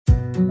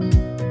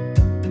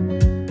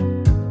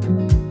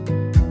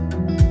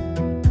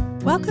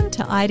Welcome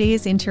to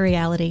Ideas into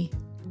Reality,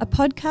 a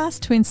podcast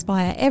to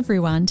inspire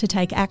everyone to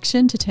take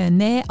action to turn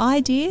their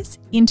ideas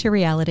into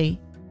reality.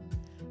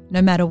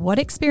 No matter what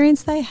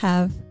experience they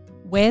have,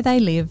 where they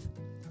live,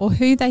 or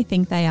who they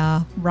think they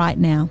are right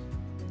now.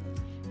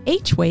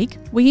 Each week,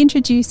 we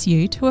introduce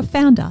you to a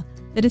founder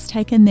that has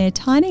taken their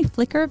tiny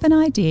flicker of an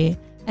idea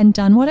and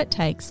done what it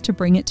takes to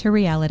bring it to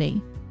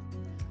reality.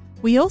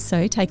 We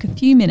also take a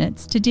few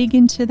minutes to dig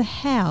into the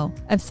how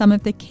of some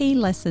of the key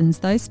lessons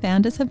those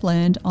founders have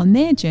learned on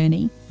their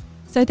journey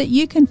so that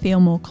you can feel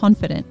more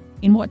confident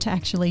in what to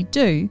actually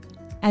do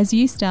as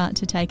you start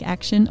to take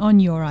action on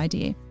your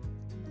idea.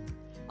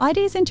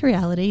 Ideas into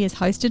Reality is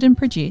hosted and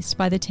produced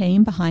by the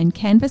team behind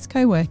Canvas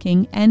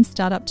Co-working and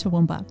Startup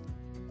Toowoomba.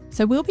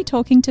 So we'll be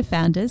talking to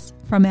founders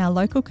from our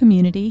local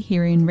community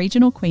here in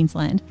regional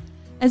Queensland,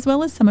 as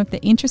well as some of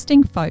the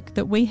interesting folk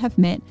that we have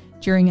met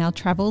during our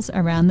travels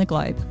around the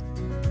globe.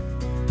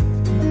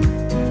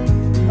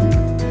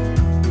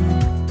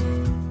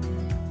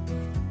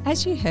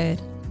 As you heard,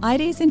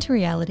 Ideas into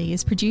Reality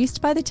is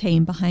produced by the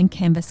team behind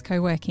Canvas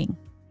Co-working.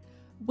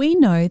 We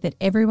know that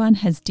everyone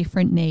has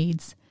different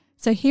needs,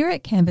 so here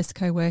at Canvas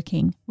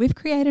Co-working, we've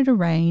created a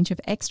range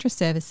of extra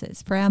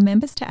services for our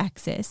members to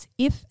access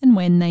if and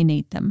when they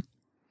need them.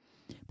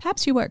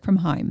 Perhaps you work from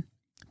home,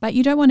 but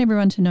you don't want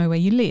everyone to know where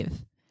you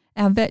live.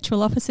 Our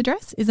virtual office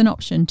address is an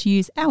option to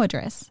use our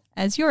address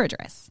as your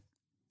address.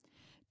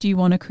 Do you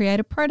want to create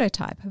a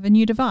prototype of a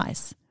new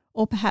device,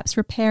 or perhaps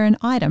repair an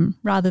item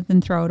rather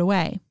than throw it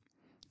away?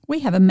 We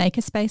have a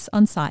makerspace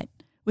on site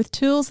with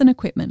tools and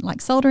equipment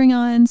like soldering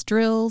irons,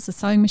 drills, a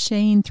sewing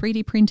machine,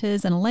 3D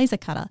printers and a laser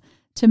cutter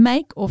to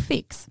make or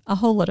fix a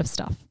whole lot of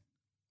stuff.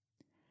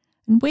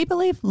 And we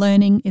believe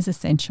learning is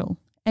essential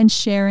and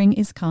sharing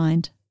is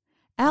kind.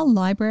 Our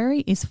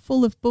library is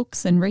full of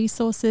books and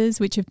resources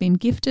which have been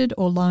gifted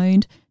or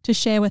loaned to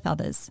share with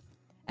others.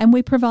 And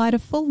we provide a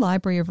full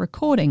library of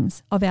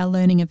recordings of our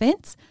learning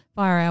events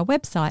via our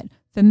website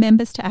for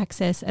members to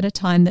access at a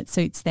time that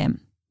suits them.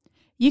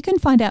 You can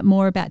find out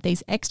more about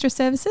these extra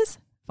services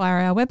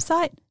via our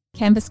website,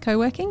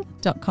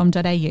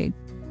 canvascoworking.com.au.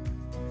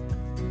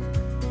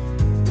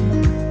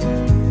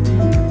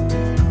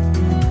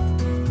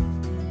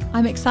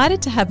 I'm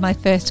excited to have my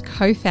first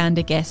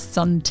co-founder guests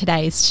on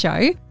today's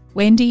show,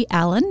 Wendy,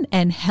 Allen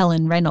and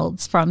Helen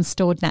Reynolds from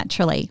Stored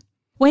Naturally.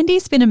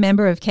 Wendy's been a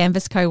member of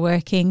Canvas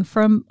Co-working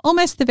from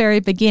almost the very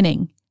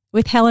beginning,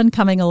 with Helen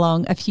coming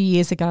along a few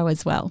years ago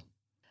as well.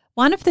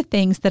 One of the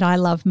things that I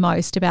love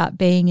most about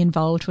being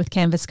involved with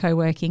Canvas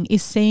Co-working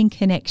is seeing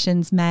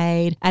connections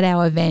made at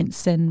our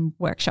events and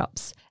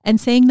workshops and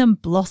seeing them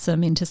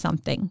blossom into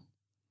something.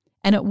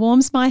 And it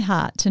warms my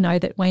heart to know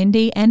that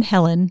Wendy and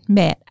Helen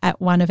met at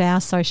one of our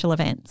social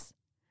events.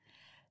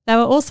 They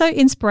were also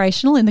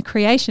inspirational in the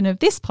creation of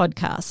this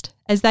podcast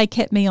as they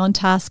kept me on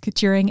task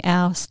during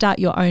our Start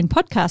Your Own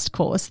podcast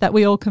course that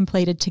we all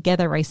completed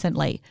together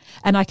recently.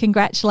 And I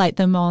congratulate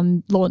them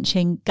on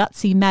launching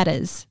Gutsy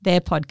Matters,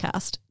 their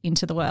podcast,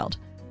 into the world,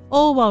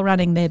 all while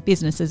running their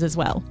businesses as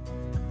well.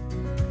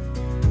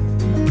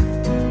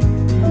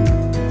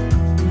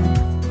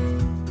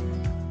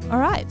 All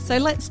right, so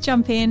let's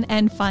jump in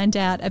and find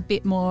out a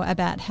bit more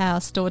about how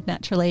Stored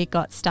Naturally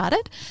got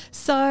started.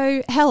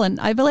 So, Helen,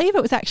 I believe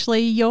it was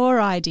actually your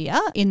idea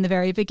in the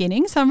very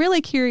beginning. So I'm really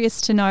curious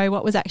to know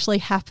what was actually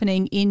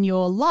happening in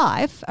your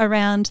life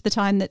around the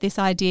time that this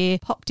idea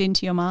popped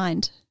into your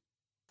mind.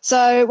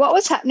 So what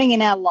was happening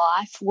in our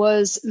life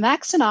was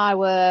Max and I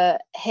were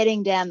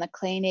heading down the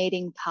clean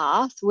eating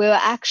path. We were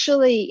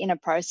actually in a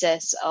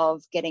process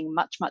of getting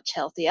much, much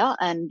healthier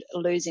and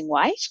losing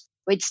weight.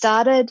 We'd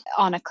started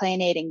on a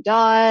clean eating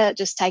diet,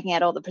 just taking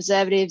out all the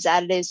preservatives,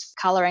 additives,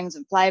 colorings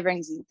and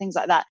flavorings and things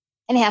like that.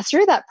 Anyhow,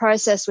 through that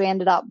process, we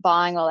ended up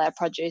buying all our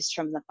produce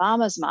from the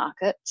farmers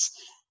markets.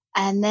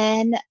 And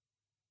then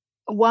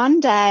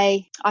one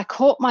day I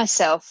caught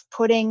myself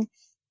putting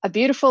a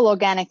beautiful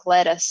organic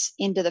lettuce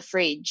into the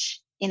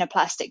fridge in a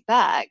plastic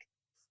bag.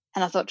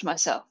 And I thought to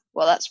myself,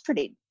 well, that's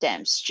pretty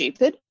damn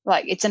stupid.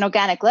 Like, it's an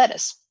organic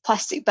lettuce,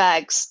 plastic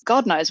bags,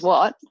 God knows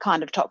what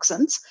kind of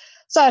toxins.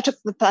 So I took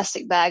the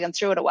plastic bag and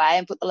threw it away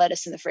and put the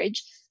lettuce in the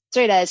fridge.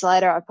 3 days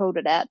later, I pulled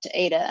it out to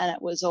eat it and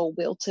it was all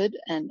wilted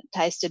and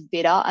tasted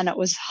bitter and it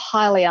was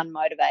highly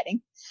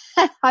unmotivating.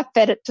 I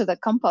fed it to the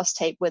compost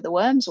heap where the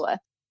worms were.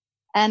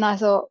 And I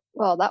thought,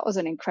 well, that was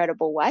an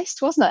incredible waste,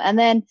 wasn't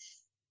it?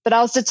 But I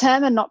was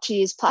determined not to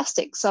use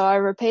plastic. So I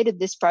repeated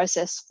this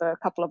process for a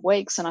couple of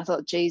weeks and I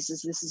thought,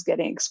 Jesus, this is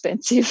getting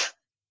expensive.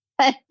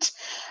 And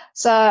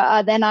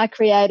so then I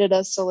created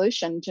a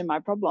solution to my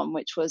problem,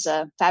 which was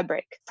a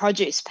fabric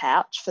produce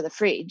pouch for the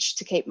fridge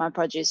to keep my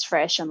produce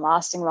fresh and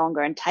lasting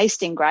longer and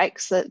tasting great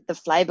because the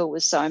flavour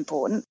was so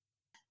important.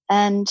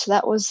 And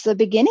that was the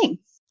beginning.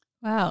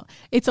 Wow.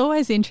 It's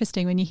always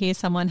interesting when you hear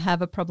someone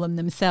have a problem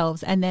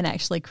themselves and then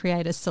actually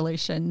create a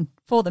solution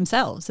for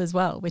themselves as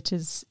well, which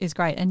is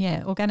great. And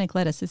yeah, organic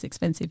lettuce is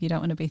expensive. You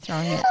don't want to be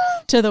throwing it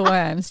to the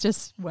worms,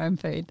 just worm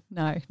food.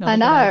 No, not I a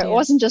know. good idea. It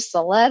wasn't just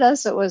the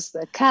lettuce. It was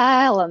the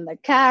kale and the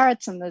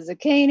carrots and the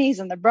zucchinis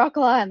and the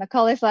broccoli and the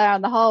cauliflower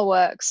and the whole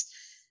works.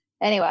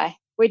 Anyway,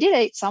 We did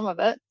eat some of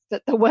it,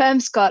 but the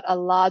worms got a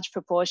large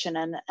proportion,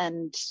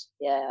 and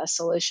yeah, a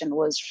solution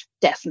was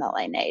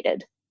definitely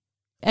needed.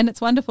 And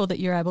it's wonderful that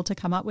you're able to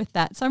come up with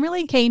that. So I'm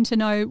really keen to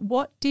know,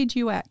 what did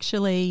you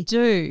actually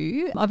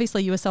do?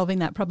 Obviously, you were solving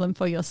that problem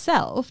for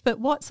yourself, but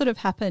what sort of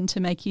happened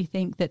to make you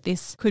think that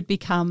this could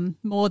become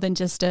more than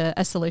just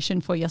a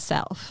solution for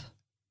yourself?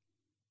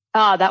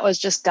 Oh, that was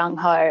just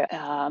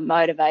gung-ho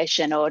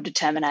motivation or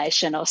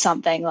determination or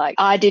something. Like,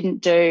 I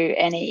didn't do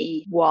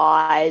any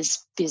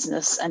wise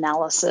business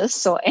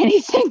analysis or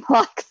anything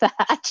like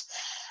that.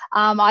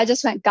 I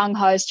just went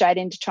gung-ho straight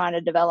into trying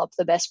to develop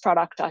the best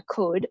product I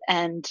could,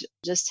 and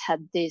just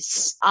had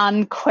this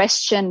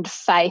unquestioned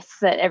faith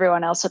that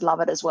everyone else would love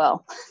it as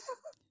well.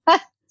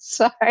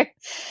 So,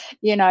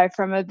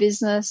 from a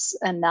business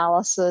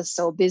analysis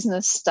or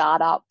business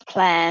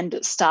planned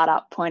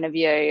startup point of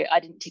view, I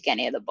didn't tick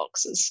any of the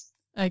boxes.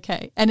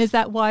 Okay. And is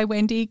that why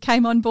Wendy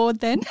came on board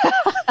then?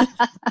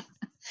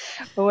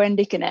 Well,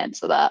 Wendy can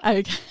answer that.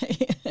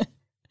 Okay.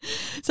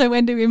 So,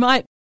 Wendy, we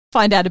might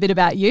find out a bit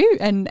about you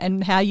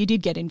and how you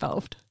did get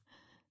involved.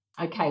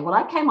 Okay, well,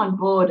 I came on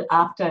board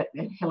after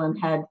Helen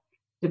had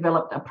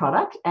developed a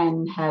product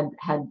and had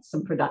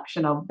some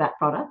production of that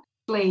product.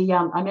 Actually,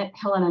 I met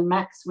Helen and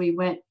Max. We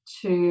went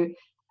to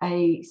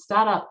a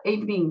startup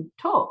evening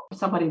talk,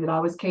 somebody that I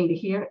was keen to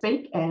hear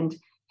speak, and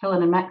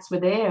Helen and Max were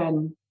there,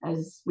 and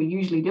as we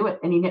usually do at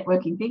any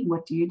networking thing,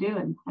 what do you do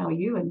and how are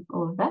you and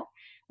all of that.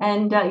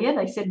 And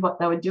they said what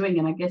they were doing,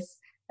 and I guess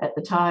at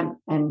the time,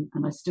 and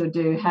I still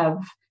do, have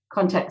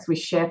contacts with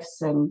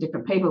chefs and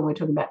different people. We're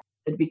talking about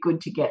it'd be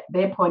good to get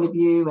their point of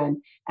view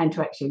and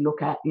to actually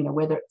look at,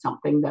 whether it's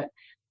something that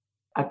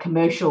a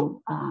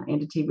commercial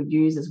entity would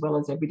use as well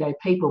as everyday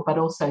people, but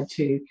also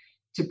to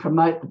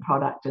promote the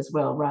product as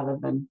well, rather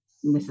than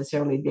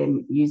necessarily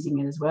them using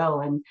it as well.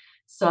 And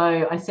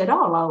so I said,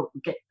 I'll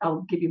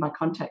give you my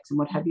contacts and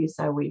what have you.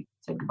 So we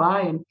said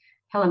goodbye, and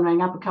Helen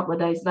rang up a couple of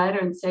days later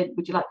and said,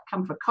 would you like to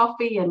come for a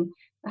coffee and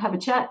have a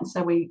chat? And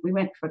so we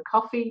went for a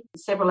coffee.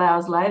 Several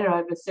hours later,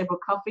 over several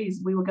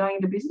coffees, we were going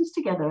into business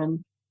together.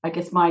 And I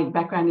guess my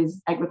background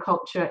is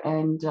agriculture,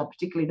 and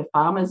particularly the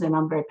farmers, and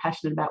I'm very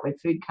passionate about where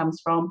food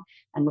comes from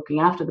and looking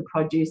after the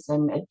produce,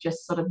 and it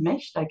just sort of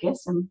meshed, I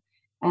guess,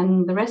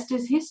 and the rest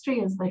is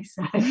history, as they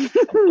say.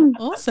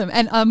 Awesome.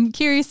 And I'm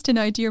curious to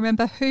know, do you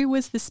remember who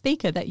was the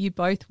speaker that you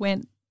both were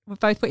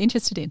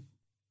interested in?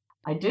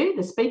 I do.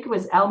 The speaker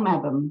was Al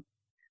Mabham.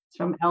 It's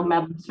from Al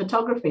Mabham's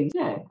Photography.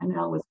 Yeah, and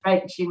Al was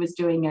great. She was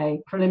doing a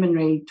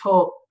preliminary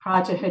talk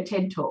prior to her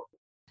TED talk.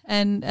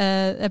 And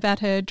about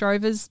her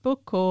Drover's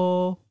book,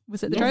 or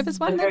was it the Drover's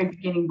one? The very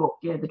beginning book,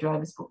 the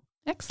Drover's book.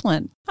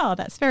 Excellent. Oh,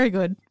 that's very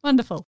good.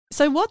 Wonderful.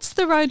 So what's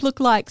the road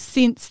look like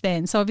since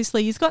then? So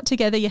obviously you got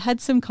together, you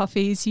had some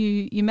coffees,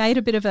 you made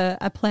a bit of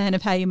a plan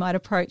of how you might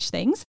approach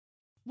things.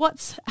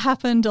 What's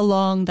happened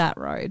along that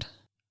road?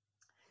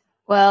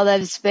 Well,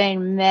 there's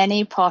been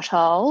many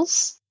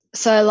potholes.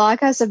 So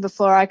like I said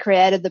before, I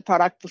created the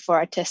product before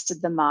I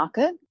tested the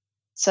market.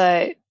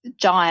 So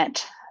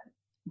giant,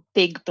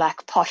 big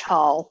black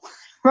pothole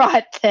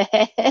right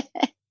there.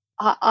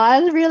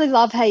 I really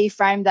love how you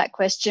framed that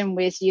question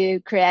with,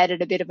 you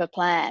created a bit of a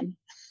plan.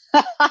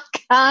 I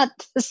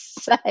can't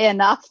say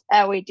enough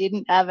how we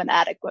didn't have an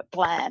adequate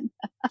plan.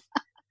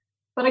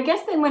 But I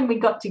guess then when we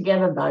got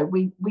together, though,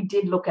 we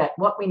did look at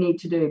what we need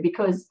to do,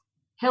 because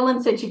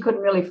Helen said she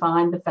couldn't really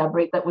find the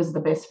fabric that was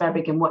the best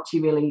fabric and what she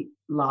really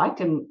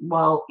liked. And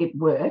while it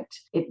worked,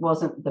 it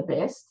wasn't the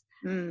best.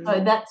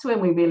 So that's when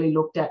we really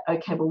looked at,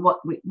 okay, well,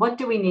 what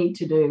do we need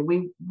to do?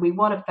 We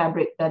want a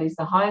fabric that is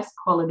the highest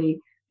quality,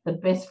 the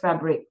best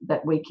fabric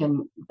that we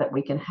can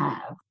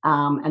have,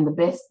 and the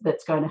best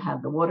that's going to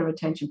have the water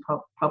retention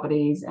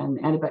properties and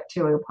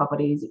antibacterial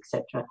properties,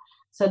 etc.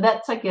 So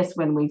that's, I guess,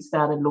 when we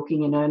started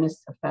looking in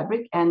earnest at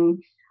fabric.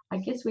 And I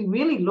guess we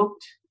really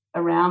looked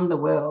around the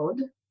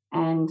world,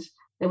 and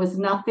there was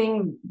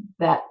nothing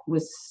that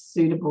was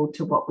suitable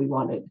to what we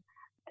wanted.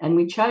 And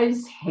we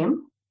chose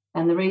hemp.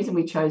 And the reason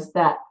we chose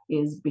that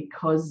is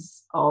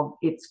because of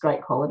its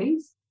great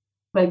qualities.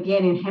 But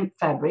again, in hemp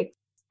fabric,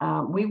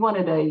 we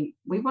wanted a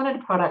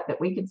product that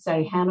we could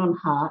say hand on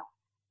heart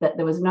that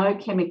there was no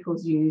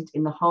chemicals used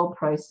in the whole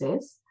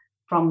process,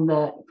 from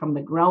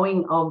the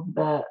growing of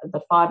the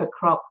fibre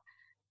crop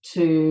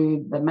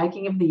to the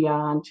making of the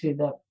yarn to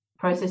the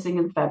processing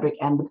of the fabric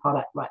and the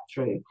product right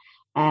through.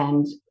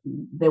 And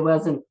there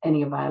wasn't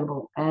any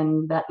available.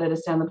 And that led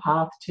us down the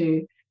path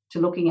to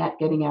looking at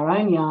getting our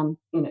own yarn,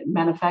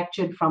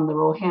 manufactured from the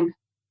raw hemp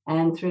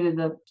and through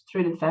to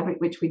the fabric,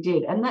 which we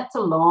did. And that's a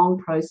long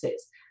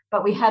process.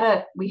 But we had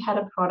a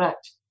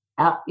product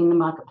out in the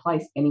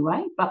marketplace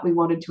anyway, but we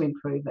wanted to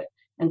improve it.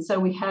 And so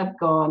we have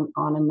gone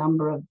on a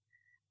number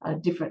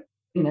of different,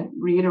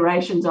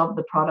 reiterations of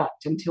the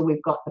product until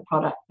we've got the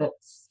product that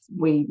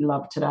we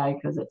love today,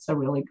 because it's a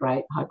really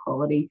great high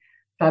quality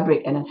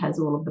fabric and it has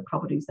all of the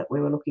properties that we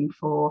were looking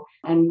for.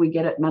 And we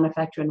get it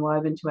manufactured and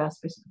woven to our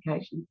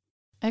specifications.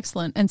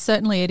 Excellent. And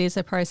certainly it is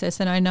a process.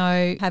 And I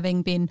know,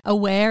 having been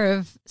aware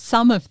of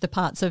some of the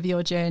parts of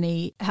your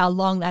journey, how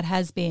long that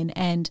has been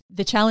and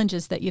the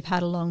challenges that you've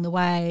had along the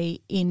way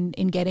in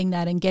getting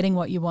that and getting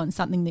what you want,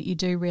 something that you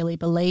do really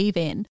believe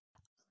in.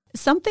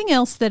 Something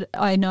else that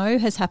I know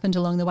has happened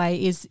along the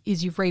way is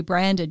you've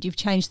rebranded, you've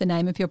changed the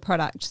name of your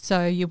product.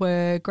 So you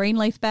were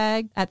Greenleaf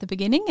Bag at the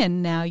beginning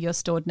and now you're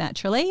Stored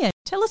Naturally. And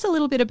tell us a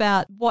little bit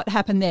about what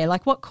happened there,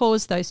 like what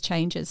caused those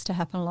changes to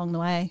happen along the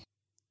way.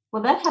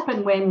 Well, that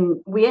happened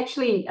when we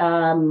actually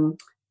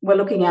were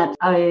looking at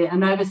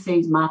an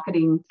overseas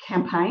marketing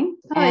campaign.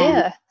 Oh,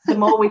 yeah. The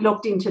more we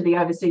looked into the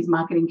overseas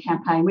marketing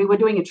campaign, we were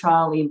doing a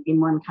trial in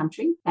one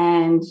country,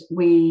 and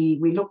we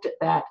looked at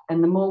that.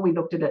 And the more we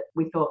looked at it,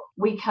 we thought,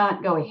 we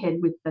can't go ahead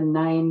with the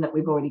name that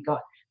we've already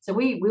got. So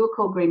we were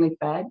called Greenleaf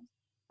Bag.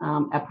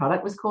 Our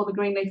product was called the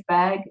Greenleaf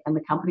Bag, and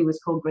the company was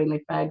called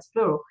Greenleaf Bags,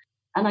 plural.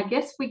 And I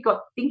guess we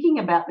got thinking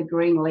about the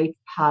green leaf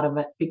part of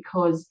it,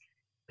 because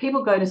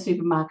people go to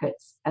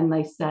supermarkets and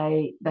they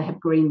say they have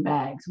green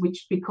bags,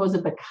 which because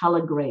of the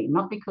colour green,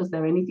 not because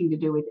they're anything to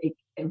do with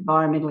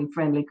environmentally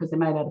friendly, because they're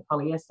made out of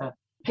polyester.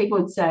 People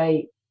would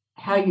say,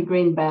 how are your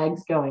green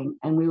bags going?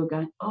 And we were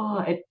going, oh,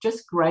 it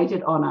just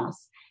grated on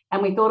us.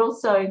 And we thought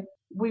also,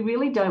 we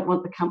really don't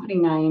want the company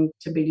name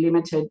to be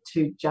limited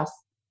to just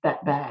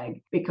that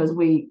bag, because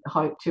we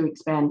hope to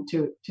expand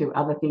to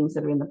other things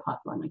that are in the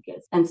pipeline, I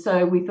guess. And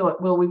so we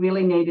thought, well, we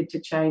really needed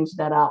to change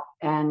that up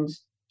and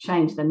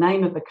change the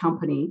name of the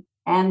company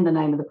and the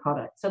name of the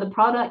product. So the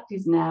product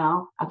is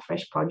now a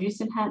fresh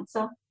produce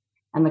enhancer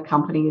and the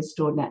company is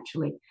Stored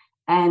Naturally.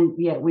 And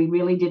yeah, we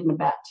really did an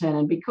about turn.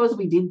 And because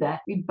we did that,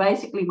 we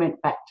basically went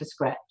back to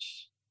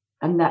scratch.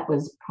 And that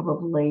was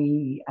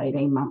probably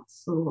 18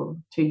 months or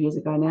 2 years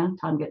ago now.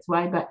 Time gets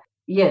away. But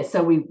yeah,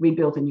 so we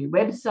built a new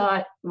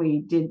website.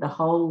 We did the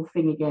whole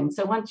thing again.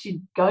 So once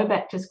you go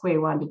back to square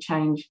one to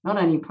change not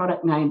only your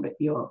product name, but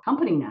your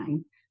company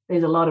name,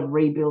 there's a lot of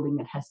rebuilding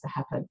that has to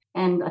happen.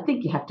 And I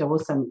think you have to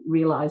also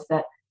realise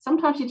that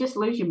sometimes you just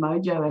lose your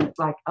mojo and it's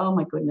like, oh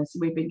my goodness,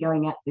 we've been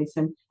going at this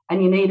and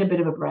you need a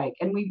bit of a break.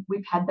 And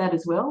we've had that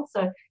as well.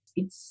 So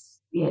it's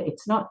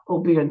not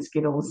all beer and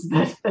Skittles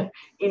that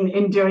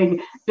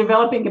in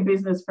developing a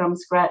business from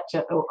scratch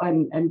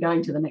and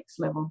going to the next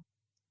level.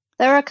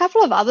 There are a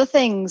couple of other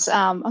things.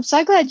 I'm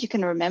so glad you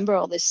can remember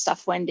all this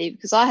stuff, Wendy,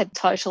 because I had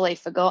totally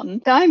forgotten.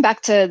 Going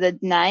back to the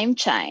name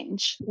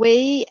change,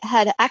 we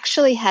had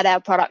actually had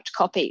our product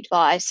copied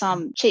by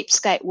some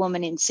cheapskate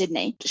woman in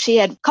Sydney. She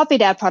had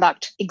copied our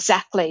product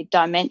exactly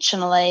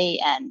dimensionally,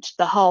 and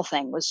the whole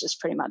thing was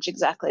just pretty much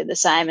exactly the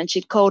same. And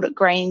she'd called it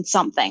green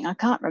something. I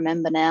can't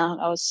remember now.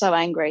 I was so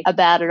angry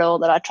about it all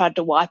that I tried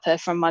to wipe her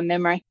from my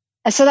memory.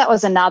 And so that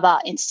was another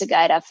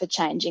instigator for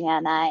changing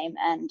our name.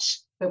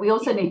 But we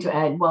also need to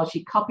add, while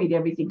she copied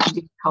everything, she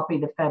didn't copy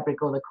the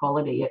fabric or the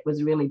quality. It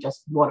was really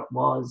just what it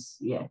was.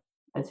 Yeah.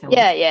 As Helen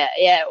said.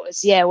 It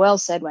was, well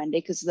said, Wendy,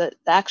 because the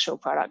actual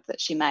product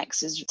that she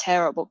makes is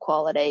terrible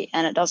quality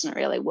and it doesn't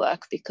really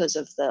work because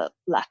of the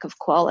lack of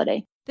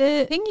quality.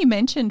 The thing you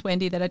mentioned,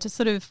 Wendy, that I just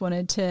sort of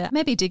wanted to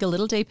maybe dig a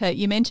little deeper,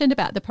 you mentioned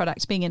about the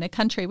product being in a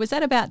country. Was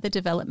that about the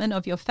development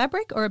of your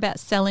fabric or about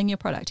selling your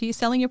product? Are you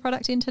selling your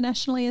product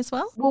internationally as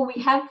well? Well,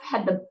 we have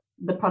had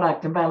the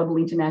product available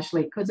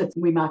internationally because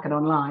we market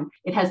online.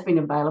 It has been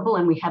available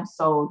and we have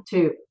sold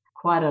to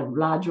quite a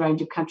large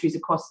range of countries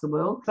across the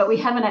world, but we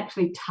haven't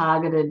actually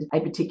targeted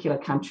a particular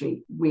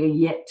country. We're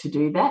yet to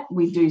do that.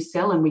 We do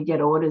sell and we get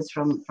orders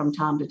from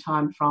time to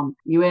time from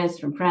US,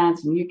 from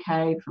France, from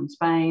UK, from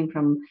Spain,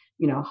 from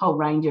a whole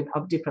range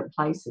of different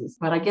places.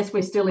 But I guess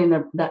we're still in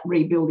that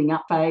rebuilding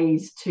up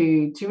phase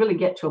to really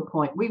get to a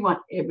point. We want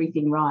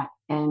everything right.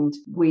 And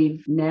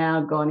we've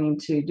now gone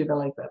into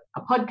develop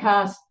a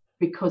podcast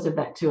because of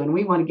that too. And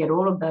we want to get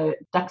all of the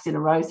ducks in a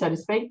row, so to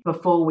speak,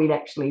 before we'd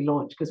actually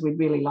launch, because we'd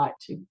really like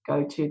to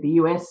go to the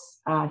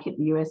US, hit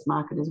the US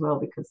market as well,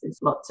 because there's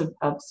lots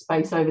of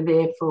space over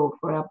there for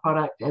our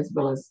product as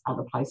well as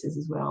other places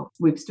as well.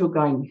 We're still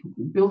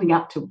building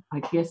up to,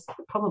 I guess,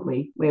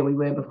 probably where we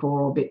were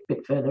before or a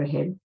bit further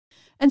ahead.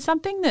 And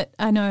something that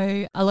I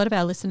know a lot of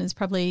our listeners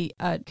probably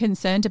are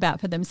concerned about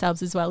for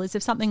themselves as well is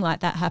if something like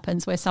that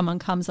happens where someone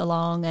comes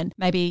along and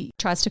maybe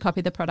tries to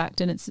copy the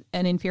product and it's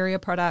an inferior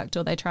product,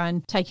 or they try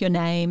and take your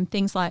name,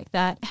 things like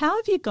that. How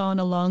have you gone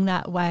along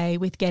that way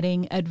with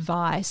getting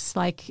advice,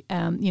 like,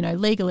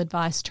 legal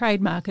advice,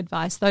 trademark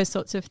advice, those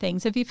sorts of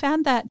things? Have you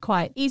found that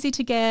quite easy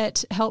to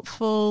get,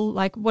 helpful?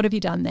 Like, what have you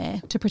done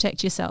there to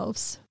protect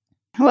yourselves?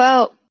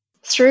 Well,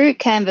 through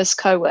Canvas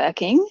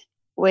co-working,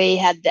 we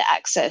had the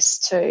access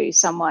to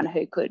someone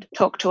who could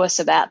talk to us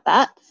about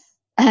that.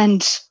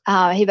 And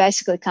he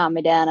basically calmed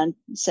me down and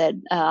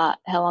said,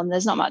 Helen,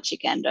 there's not much you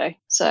can do.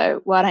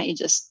 So why don't you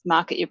just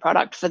market your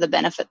product for the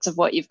benefits of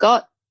what you've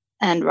got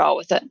and roll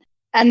with it?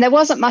 And there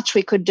wasn't much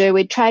we could do.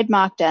 We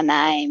trademarked our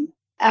name.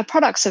 Our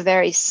product's a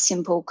very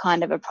simple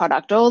kind of a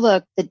product. All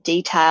the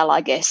detail, I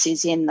guess,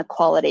 is in the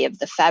quality of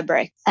the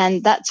fabric.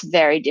 And that's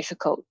very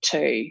difficult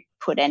to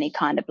put any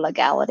kind of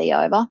legality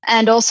over,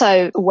 and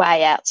also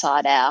way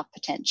outside our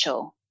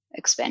potential.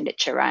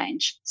 expenditure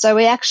range. So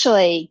we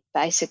actually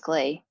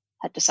basically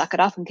had to suck it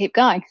up and keep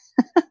going.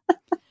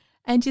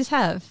 And you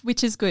have,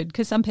 which is good,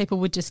 because some people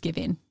would just give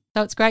in.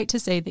 So it's great to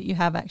see that you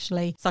have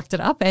actually sucked it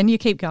up and you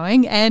keep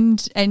going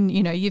and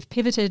you've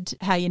pivoted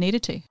how you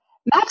needed to.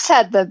 Max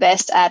had the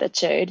best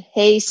attitude.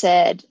 He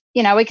said,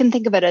 we can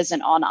think of it as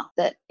an honour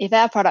that if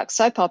our product's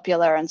so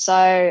popular and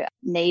so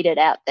needed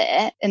out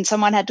there and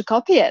someone had to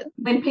copy it.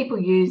 When people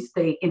use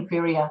the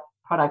inferior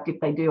product, if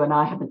they do, and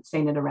I haven't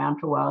seen it around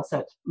for a while, so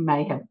it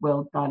may have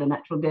well died a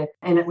natural death,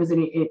 and it was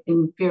an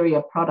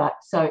inferior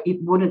product, so it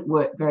wouldn't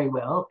work very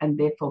well, and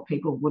therefore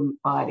people wouldn't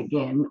buy it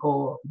again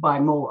or buy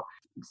more.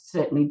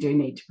 Certainly do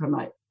need to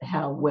promote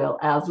how well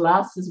ours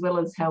lasts as well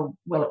as how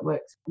well it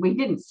works. We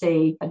didn't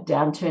see a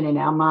downturn in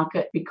our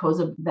market because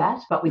of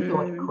that, but we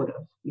thought it could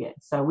have. Yeah.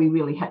 So we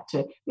really had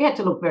to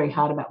look very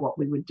hard about what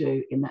we would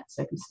do in that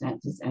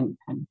circumstances, and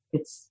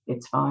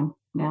it's fine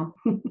now.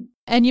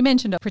 And you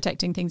mentioned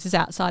protecting things is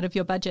outside of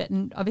your budget,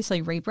 and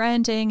obviously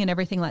rebranding and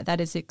everything like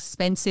that is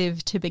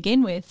expensive to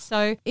begin with.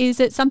 So is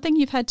it something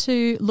you've had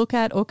to look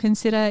at or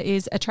consider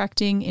is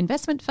attracting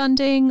investment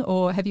funding,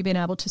 or have you been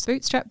able to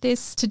bootstrap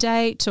this to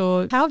date,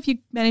 or how have you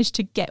managed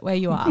to get where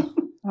you are?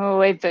 Oh,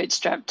 we've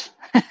bootstrapped.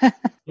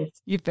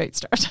 Yes. You've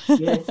bootstrapped.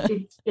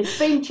 Yes, it's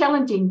been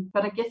challenging,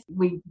 but I guess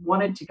we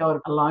wanted to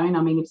go alone.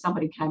 I mean, if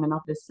somebody came and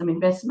offered us some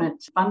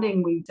investment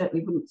funding, we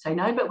certainly wouldn't say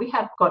no, but we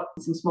have got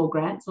some small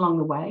grants along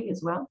the way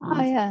as well.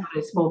 Yeah.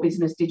 A small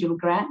business digital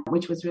grant,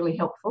 which was really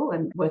helpful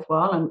and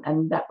worthwhile.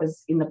 And that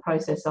was in the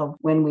process of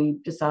when we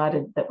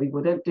decided that we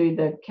wouldn't do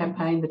the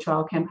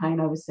trial campaign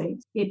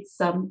overseas. It's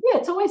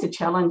always a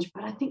challenge,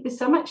 but I think there's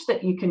so much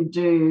that you can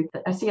do.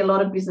 I see a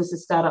lot of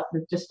businesses start up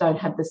that just don't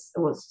have this,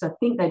 or I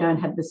think they don't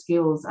have the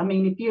skills. I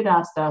mean, if you'd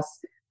asked us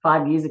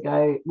 5 years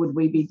ago, would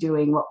we be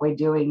doing what we're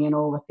doing and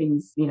all the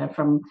things,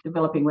 from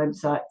developing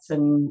websites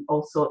and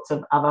all sorts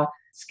of other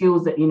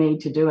skills that you need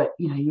to do it,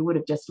 you would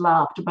have just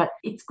laughed. But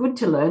it's good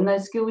to learn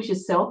those skills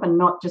yourself and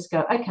not just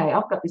go, okay,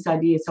 I've got this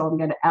idea, so I'm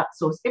going to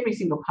outsource every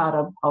single part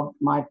of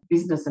my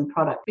business and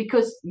product,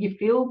 because you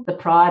feel the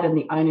pride and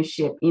the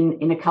ownership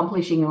in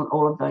accomplishing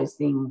all of those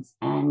things.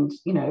 And,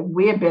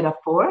 we're better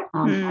for it.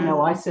 I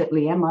know I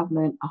certainly am. I've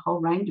learned a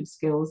whole range of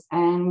skills,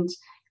 and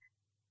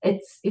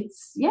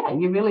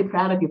you're really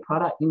proud of your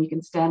product and you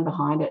can stand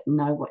behind it and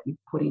know what you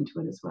put into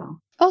it as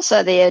well.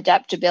 Also the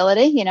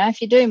adaptability,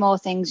 if you do more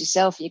things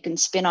yourself, you can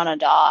spin on a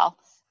dial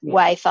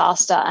way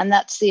faster. And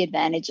that's the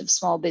advantage of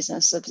small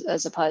business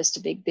as opposed to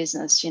big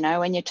business.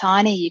 When you're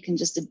tiny, you can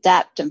just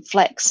adapt and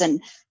flex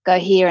and go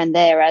here and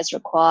there as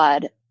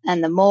required.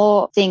 And the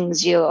more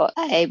things you're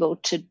able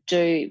to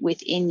do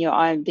within your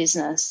own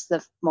business,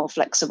 the more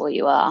flexible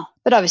you are.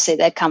 But obviously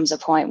there comes a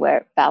point where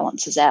it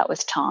balances out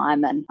with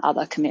time and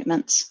other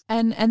commitments.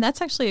 And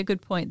that's actually a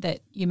good point that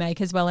you make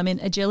as well. I mean,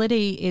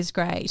 agility is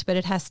great, but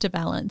it has to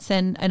balance.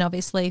 And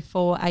obviously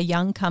for a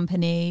young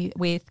company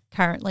with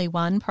currently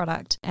one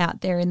product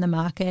out there in the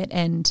market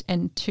and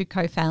two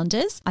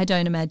co-founders, I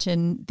don't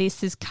imagine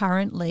this is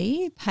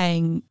currently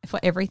paying for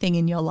everything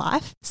in your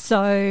life.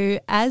 So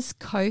as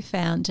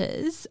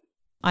co-founders,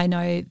 I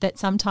know that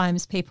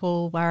sometimes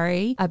people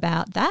worry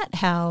about that,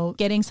 how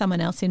getting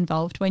someone else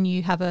involved when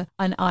you have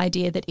an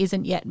idea that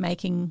isn't yet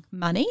making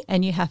money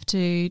and you have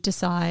to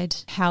decide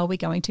how are we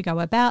going to go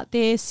about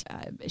this,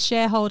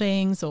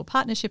 shareholdings or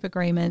partnership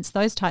agreements,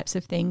 those types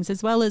of things,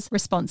 as well as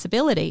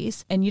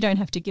responsibilities. And you don't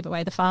have to give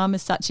away the farm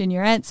as such in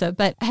your answer,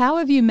 but how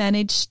have you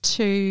managed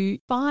to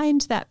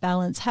find that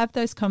balance, have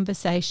those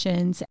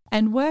conversations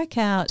and work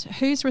out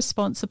who's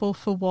responsible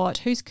for what,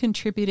 who's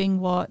contributing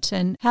what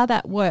and how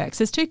that works?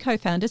 As two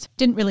co-founders,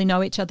 didn't really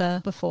know each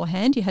other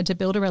beforehand. You had to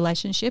build a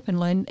relationship and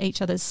learn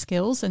each other's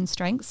skills and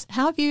strengths.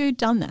 How have you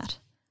done that?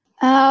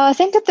 I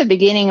think at the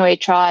beginning we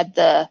tried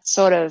the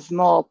sort of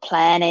more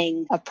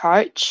planning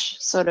approach,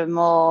 sort of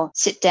more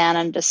sit down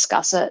and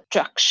discuss it,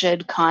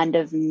 structured kind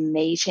of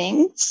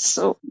meetings.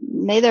 So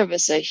neither of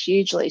us are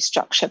hugely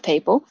structured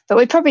people, but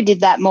we probably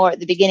did that more at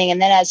the beginning.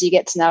 And then as you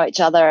get to know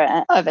each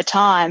other over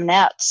time,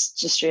 now it's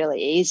just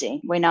really easy.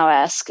 We know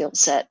our skill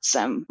sets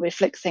and we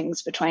flick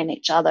things between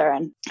each other.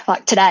 And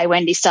like today,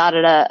 Wendy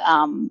started a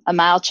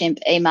MailChimp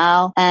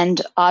email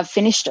and I've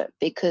finished it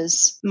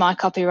because my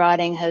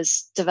copywriting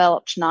has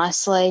developed nicely.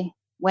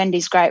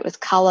 Wendy's great with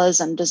colours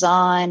and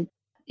design.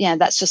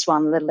 That's just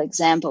one little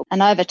example.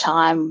 And over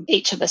time,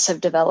 each of us have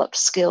developed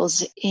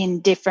skills in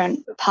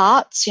different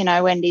parts.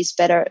 Wendy's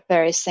better at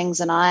various things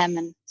than I am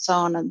and so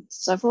on and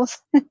so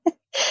forth.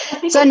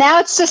 So now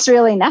it's just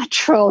really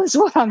natural is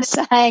what I'm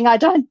saying. I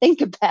don't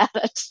think about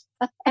it.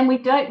 And we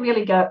don't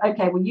really go,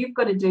 okay, well, you've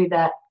got to do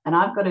that and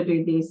I've got to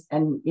do this.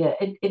 And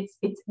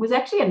it was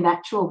actually a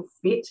natural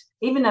fit,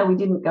 even though we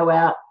didn't go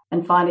out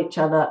and find each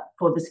other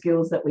for the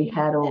skills that we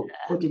had or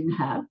didn't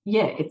have.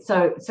 Yeah, it's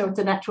so it's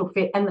a natural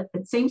fit, and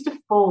it seems to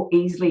fall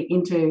easily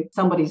into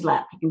somebody's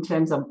lap in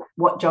terms of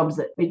what jobs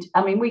that.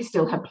 We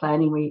still have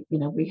planning.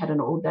 We had an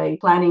all-day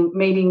planning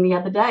meeting the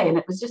other day, and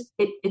it was just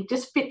it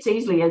just fits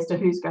easily as to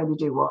who's going to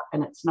do what,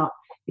 and it's not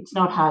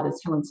hard, as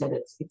Helen said.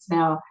 It's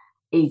now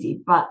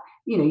easy, but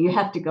you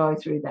have to go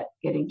through that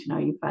getting to know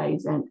you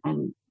phase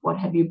and what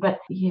have you. But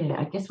yeah,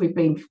 I guess we've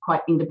been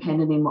quite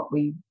independent in what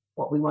we're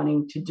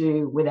wanting to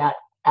do without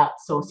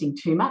outsourcing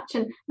too much.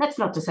 And that's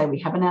not to say we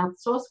haven't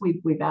outsourced.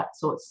 We've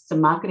outsourced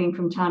some marketing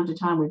from time to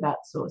time. We've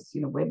outsourced,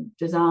 web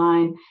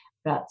design,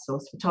 we've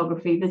outsourced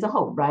photography. There's a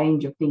whole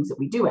range of things that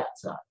we do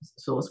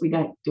outsource. We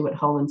don't do it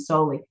whole and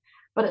solely.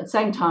 But at the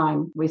same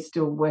time, we're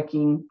still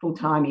working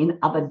full-time in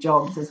other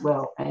jobs as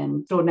well.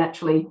 And so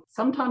naturally,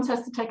 sometimes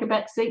has to take a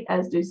back seat,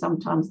 as do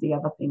sometimes the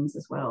other things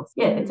as well.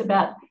 Yeah, it's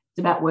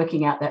about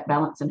working out that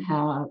balance and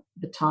how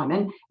the time.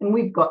 And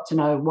we've got to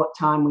know what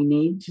time we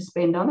need to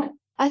spend on it.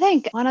 I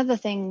think one of the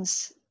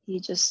things you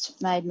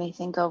just made me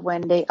think of,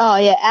 Wendy,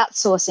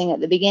 outsourcing at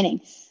the beginning.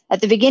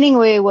 At the beginning,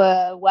 we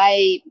were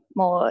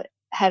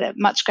had a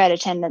much greater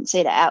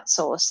tendency to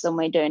outsource than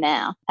we do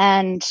now.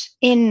 And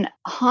in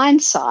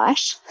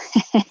hindsight,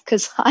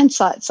 because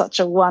hindsight's such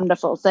a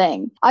wonderful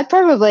thing, I'd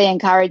probably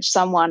encourage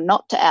someone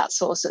not to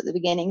outsource at the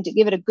beginning, to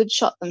give it a good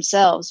shot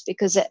themselves,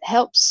 because it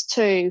helps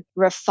to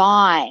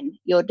refine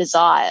your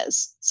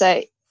desires.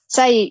 So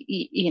say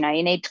you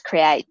need to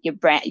create your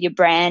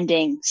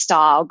branding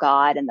style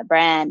guide and the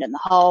brand and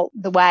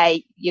the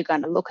way you're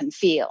going to look and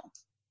feel.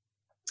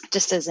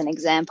 Just as an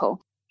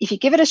example, if you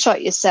give it a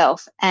shot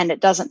yourself and it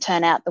doesn't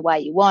turn out the way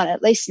you want,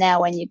 at least now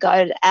when you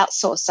go to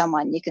outsource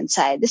someone, you can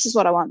say, this is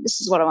what I want,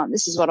 this is what I want,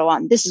 this is what I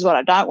want, this is what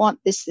I don't want,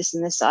 this,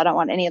 and this. I don't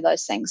want any of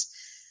those things.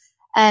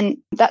 And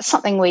that's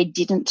something we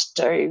didn't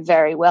do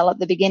very well at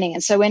the beginning.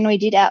 And so when we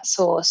did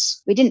outsource,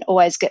 we didn't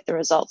always get the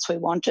results we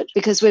wanted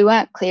because we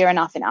weren't clear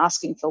enough in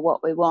asking for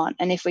what we want.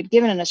 And if we'd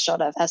given it a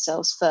shot of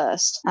ourselves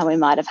first, we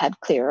might have had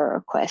clearer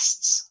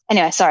requests.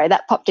 Anyway, sorry,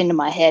 that popped into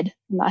my head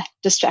and I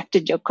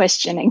distracted your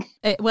questioning.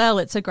 Well,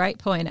 it's a great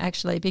point,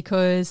 actually,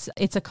 because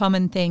it's a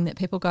common thing that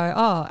people go,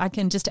 oh, I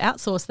can just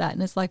outsource that.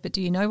 And it's like, but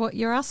do you know what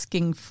you're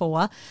asking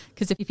for?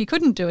 Because if you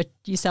couldn't do it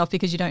yourself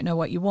because you don't know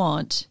what you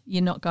want,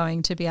 you're not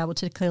going to be able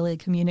to clearly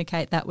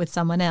communicate that with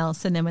someone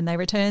else. And then when they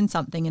return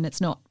something and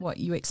it's not what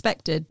you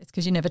expected, it's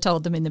because you never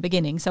told them in the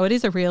beginning. So it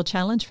is a real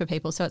challenge for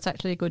people. So it's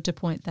actually good to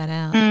point that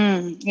out.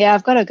 Yeah,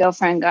 I've got a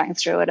girlfriend going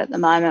through it at the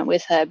moment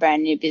with her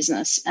brand new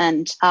business.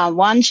 And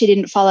she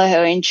didn't follow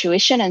her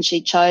intuition and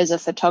she chose a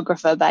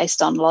photographer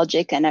based on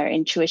logic, and her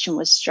intuition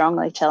was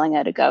strongly telling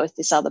her to go with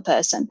this other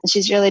person. And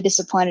she's really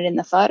disappointed in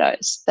the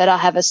photos. But I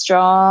have a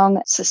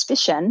strong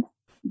suspicion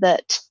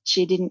that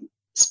she didn't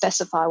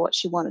specify what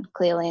she wanted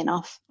clearly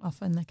enough.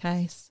 Often the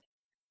case.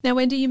 Now,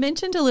 Wendy, you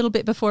mentioned a little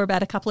bit before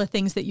about a couple of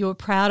things that you were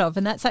proud of,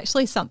 and that's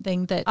actually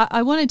something that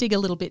I want to dig a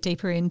little bit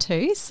deeper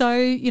into.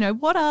 So,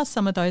 what are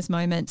some of those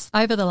moments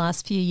over the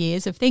last few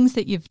years of things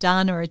that you've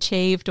done or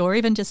achieved, or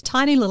even just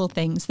tiny little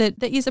things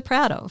that you're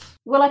proud of?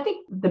 Well, I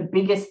think the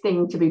biggest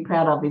thing to be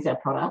proud of is our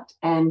product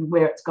and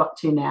where it's got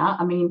to now.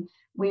 I mean,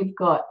 we've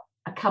got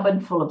a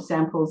cupboard full of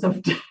samples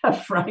of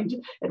range.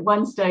 At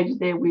one stage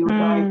there we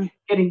were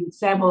getting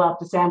sample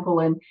after sample,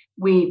 and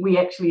we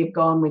actually have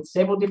gone with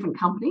several different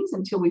companies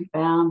until we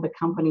found the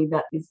company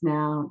that is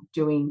now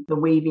doing the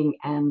weaving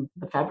and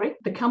the fabric.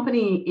 The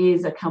company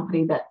is a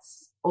company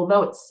that's,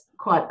 although it's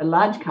quite a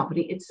large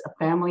company, it's a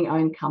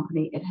family-owned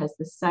company. It has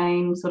the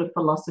same sort of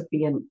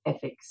philosophy and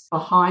ethics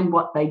behind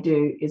what they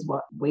do is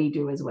what we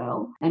do as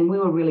well. And we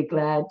were really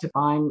glad to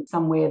find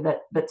somewhere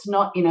that's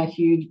not in a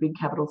huge, big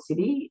capital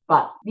city,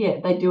 but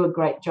yeah, they do a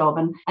great job.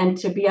 And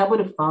to be able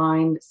to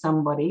find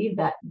somebody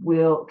that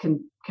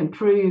can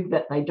prove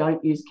that they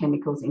don't use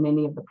chemicals in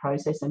any of the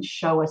process and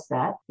show us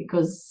that,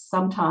 because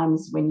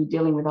sometimes when you're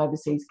dealing with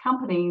overseas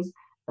companies,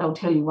 they'll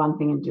tell you one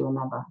thing and do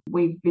another.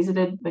 We've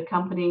visited the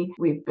company.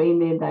 We've been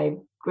there. They've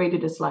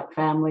greeted us like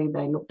family.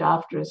 They looked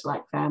after us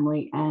like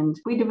family. And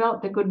we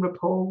developed a good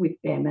rapport with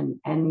them.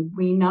 And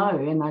we know,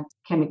 and that's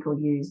chemical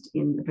used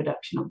in the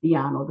production of the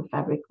yarn or the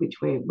fabric, which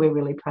we're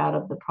really proud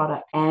of the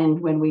product. And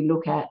when we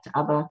look at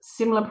other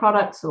similar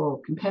products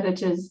or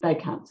competitors, they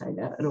can't say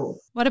that at all.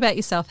 What about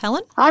yourself,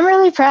 Helen? I'm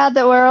really proud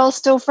that we're all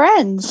still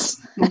friends.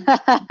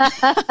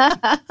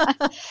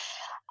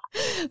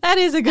 That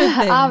is a good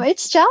thing.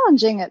 It's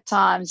challenging at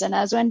times. And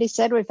as Wendy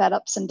said, we've had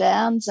ups and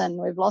downs and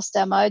we've lost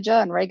our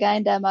mojo and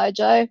regained our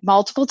mojo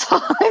multiple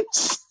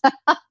times.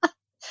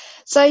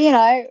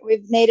 So,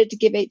 we've needed to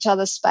give each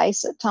other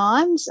space at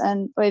times,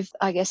 and we've,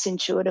 I guess,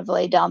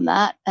 intuitively done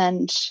that.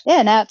 And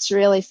yeah, now it's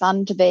really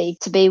fun to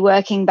be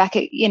working back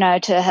at,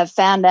 to have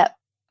found out.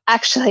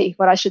 Actually,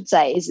 what I should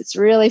say is it's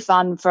really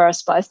fun for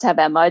us both to have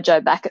our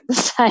mojo back at the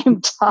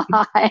same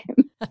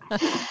time.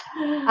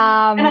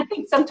 And I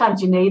think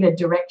sometimes you need a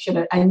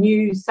direction, a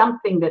new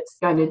something that's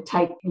going to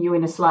take you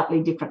in a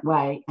slightly different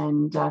way.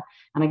 And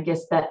I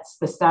guess that's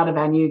the start of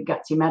our new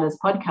Gutsy Matters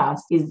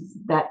podcast, is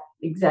that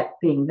exact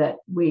thing, that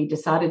we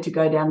decided to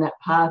go down that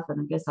path.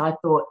 And I guess I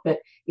thought that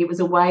it was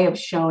a way of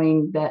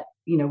showing that,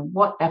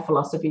 what our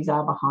philosophies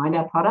are behind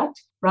our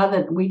product,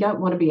 rather than we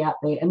don't want to be out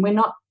there, and we're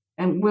not.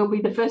 And we'll be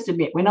the first to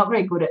admit we're not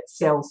very good at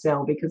sell,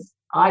 because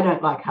I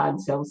don't like hard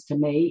sells to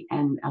me,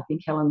 and I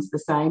think Helen's the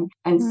same.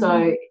 And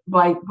so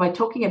by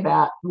talking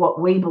about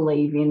what we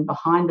believe in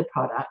behind the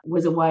product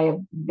was a way of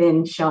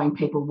then showing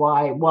people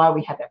why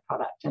we have that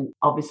product. And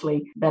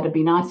obviously that'd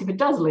be nice if it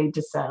does lead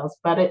to sales,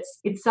 but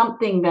it's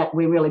something that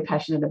we're really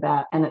passionate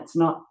about, and it's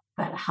not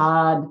that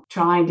hard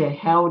trying to,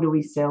 how do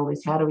we sell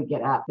this? How do we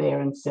get out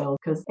there and sell?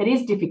 Because it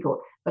is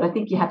difficult, but I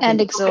think you have to. And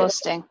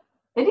exhausting.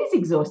 It is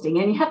exhausting,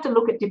 and you have to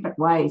look at different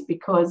ways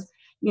because,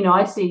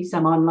 I see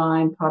some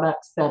online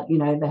products that,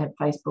 they have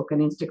Facebook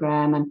and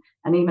Instagram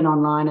and even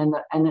online,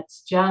 and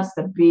it's just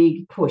a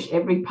big push.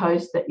 Every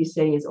post that you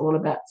see is all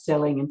about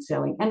selling and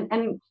selling.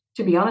 And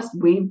to be honest,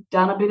 we've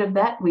done a bit of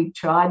that. We've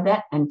tried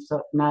that and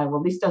thought, no,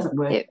 well, this doesn't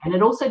work. Yep. And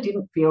it also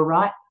didn't feel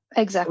right.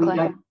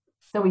 Exactly.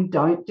 So we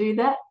don't do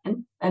that.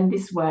 And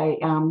this way,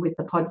 with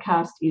the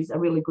podcast, is a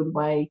really good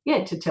way,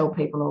 to tell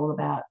people all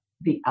about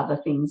the other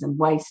things and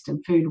waste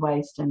and food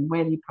waste and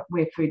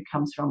where food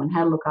comes from and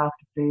how to look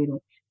after food and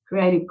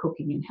creative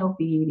cooking and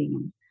healthy eating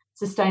and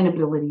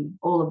sustainability,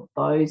 all of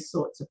those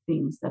sorts of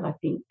things that I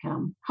think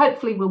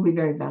hopefully will be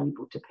very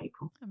valuable to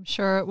people. I'm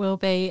sure it will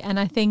be. And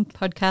I think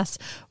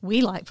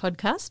we like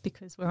podcasts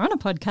because we're on a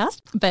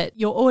podcast, but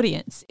your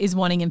audience is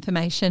wanting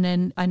information.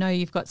 And I know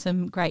you've got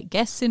some great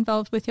guests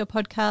involved with your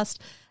podcast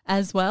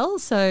as well.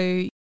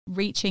 So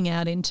reaching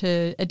out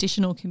into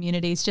additional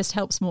communities just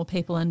helps more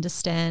people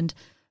understand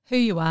who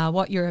you are,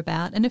 what you're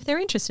about. And if they're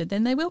interested,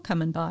 then they will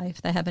come and buy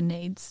if they have a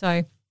need.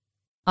 So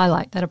I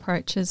like that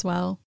approach as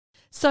well.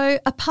 So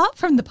apart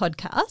from the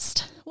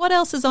podcast, what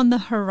else is on the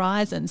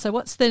horizon? So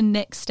what's the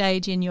next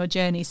stage in your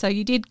journey? So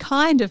you did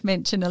kind of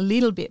mention a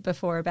little bit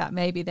before about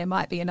maybe there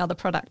might be another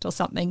product or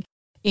something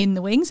in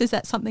the wings. Is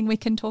that something we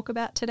can talk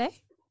about today?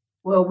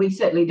 Well, we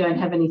certainly don't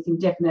have anything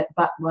definite,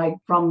 but like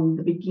from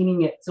the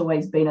beginning, it's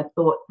always been a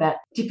thought that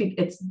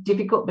it's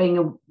difficult being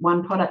a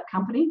one product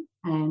company,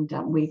 and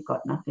we've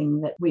got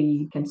nothing that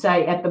we can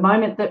say at the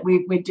moment that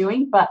we're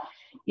doing, but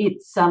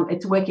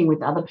it's working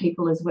with other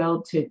people as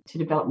well to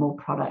develop more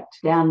product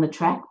down the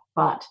track.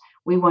 But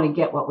we want to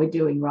get what we're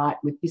doing right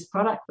with this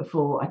product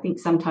before. I think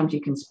sometimes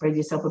you can spread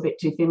yourself a bit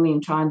too thinly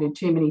and try and do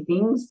too many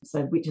things.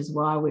 So which is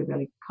why we're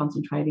really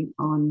concentrating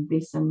on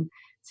this and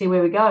see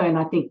where we go. And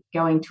I think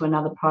going to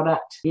another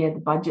product, the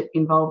budget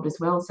involved as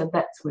well. So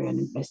that's where an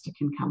investor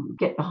can come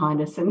get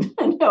behind us and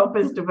help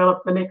us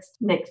develop the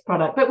next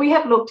product. But we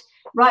have looked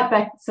right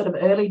back sort of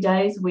early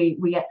days.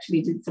 We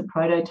actually did some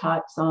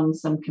prototypes on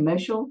some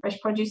commercial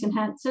fresh produce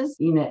enhancers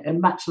in a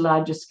much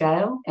larger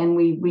scale. And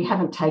we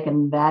haven't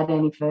taken that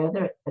any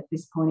further at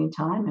this point in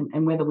time.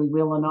 And whether we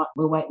will or not,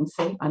 we'll wait and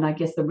see. And I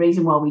guess the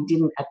reason why we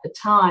didn't at the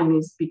time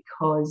is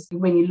because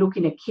when you look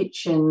in a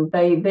kitchen,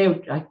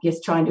 they're I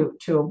guess trying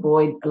to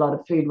avoid a lot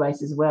of food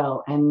waste as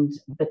well, and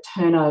the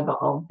turnover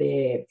of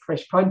their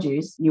fresh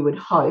produce, you would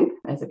hope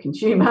as a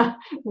consumer,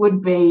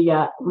 would be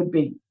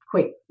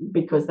quick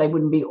because they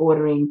wouldn't be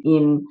ordering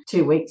in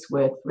 2 weeks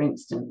worth, for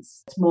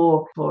instance. It's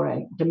more for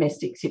a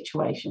domestic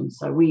situation.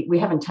 So we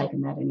haven't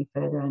taken that any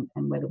further,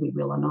 and whether we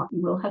will or not,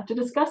 we'll have to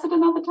discuss it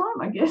another time,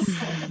 I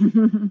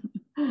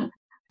guess.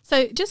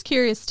 So just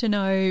curious to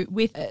know,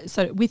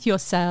 with your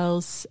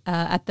sales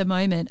at the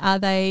moment, are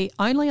they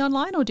only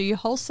online or do you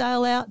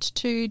wholesale out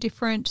to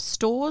different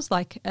stores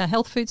like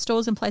health food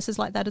stores and places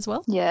like that as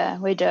well? Yeah,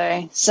 we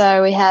do.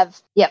 So we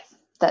have,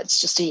 that's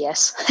just a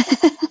yes.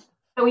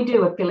 So we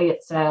do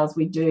affiliate sales,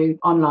 we do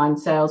online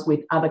sales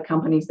with other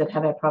companies that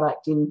have our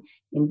product in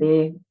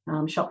their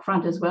shop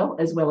front as well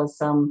as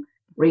some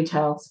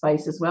retail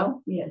space as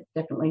well. Yeah,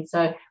 definitely.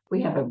 So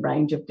we have a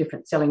range of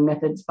different selling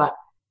methods, but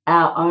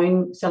our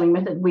own selling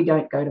method, we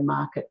don't go to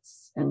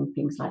markets and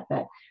things like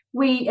that.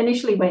 We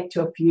initially went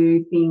to a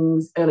few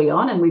things early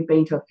on, and we've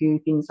been to a few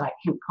things like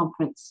Hemp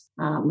Conference,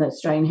 the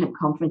Australian Hemp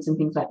Conference and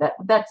things like that.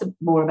 But that's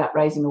more about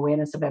raising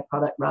awareness of our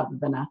product rather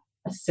than a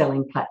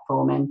selling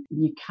platform, and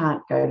you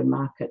can't go to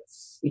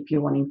markets if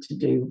you're wanting to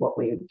do what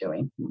we're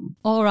doing.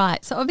 All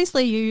right. So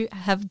obviously you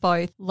have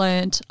both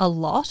learnt a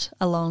lot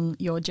along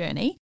your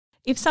journey.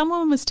 If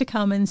someone was to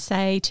come and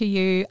say to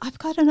you, I've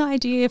got an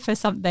idea for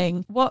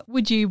something, what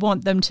would you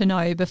want them to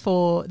know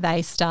before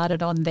they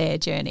started on their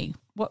journey?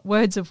 What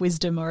words of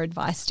wisdom or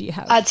advice do you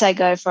have? I'd say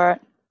go for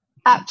it.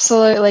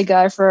 Absolutely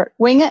go for it.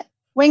 Wing it,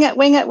 wing it,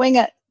 wing it, wing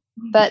it.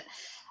 But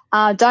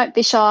don't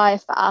be shy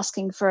for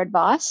asking for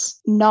advice.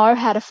 Know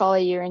how to follow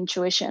your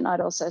intuition. I'd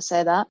also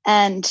say that.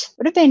 And it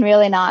would have been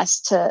really nice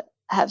to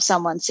have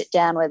someone sit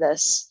down with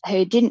us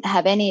who didn't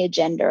have any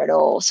agenda at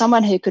all,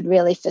 someone who could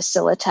really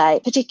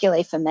facilitate,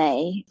 particularly for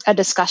me, a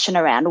discussion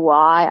around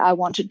why I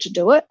wanted to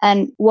do it.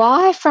 And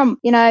why from,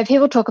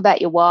 people talk about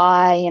your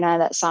why,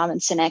 that Simon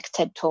Sinek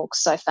TED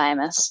Talk's so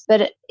famous,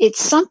 but it's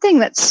something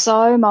that's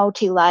so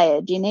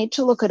multi-layered. You need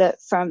to look at it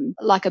from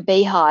like a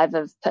beehive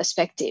of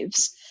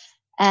perspectives.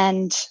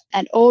 And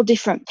all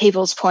different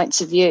people's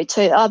points of view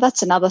too. Oh,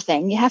 that's another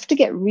thing. You have to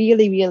get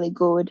really, really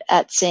good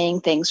at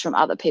seeing things from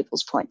other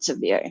people's points of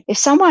view. If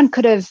someone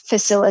could have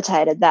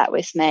facilitated that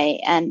with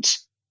me and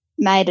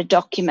made a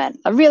document,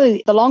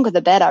 the longer the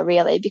better,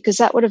 really, because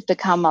that would have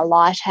become a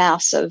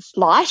lighthouse of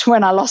light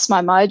when I lost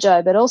my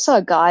mojo, but also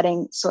a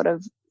guiding sort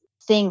of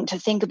thing to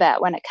think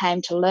about when it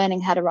came to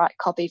learning how to write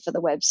copy for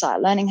the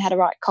website, learning how to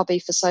write copy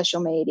for social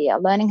media,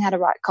 learning how to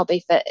write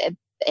copy for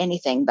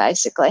anything,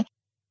 basically.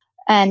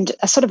 And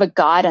a sort of a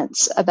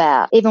guidance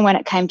about, even when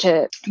it came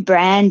to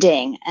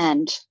branding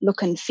and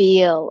look and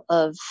feel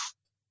of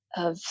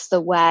the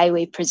way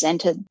we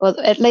presented, well,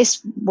 at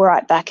least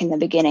right back in the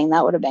beginning,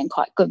 that would have been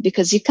quite good,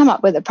 because you come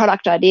up with a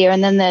product idea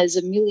and then there's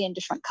a million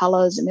different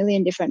colours, a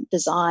million different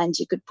designs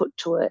you could put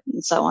to it,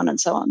 and so on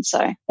and so on.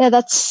 So yeah,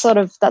 that's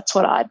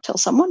what I'd tell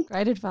someone.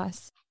 Great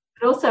advice.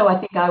 But also, I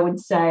think I would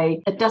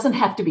say it doesn't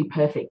have to be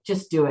perfect.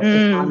 Just do it.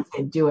 As Helen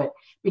said, do it.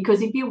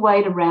 Because if you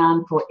wait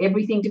around for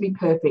everything to be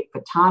perfect,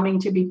 for timing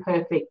to be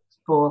perfect,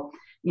 for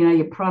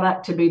your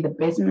product to be the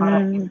best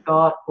product you've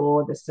got,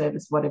 or the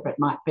service, whatever it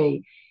might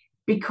be,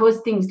 because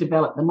things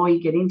develop, the more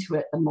you get into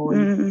it, the more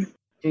you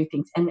do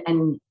things.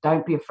 And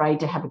don't be afraid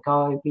to have a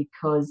go,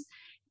 because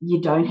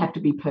you don't have to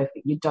be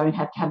perfect. You don't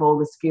have to have all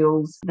the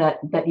skills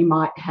that you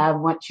might have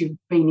once you've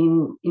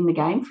been in the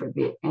game for a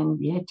bit. And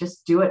yeah,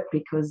 just do it,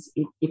 because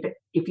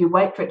if you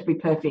wait for it to be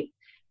perfect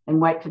and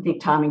wait for the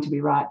timing to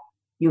be right,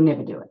 you'll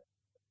never do it.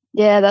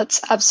 Yeah,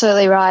 that's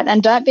absolutely right.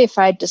 And don't be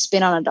afraid to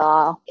spin on a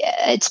dial.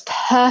 It's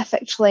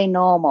perfectly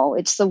normal.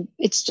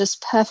 It's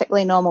just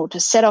perfectly normal to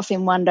set off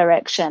in one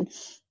direction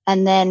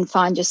and then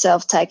find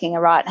yourself taking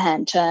a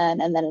right-hand turn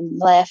and then a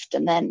left,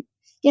 and then,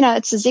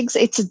 it's a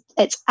zigzag.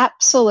 It's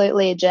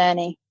absolutely a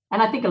journey.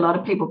 And I think a lot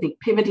of people think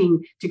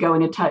pivoting to go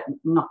in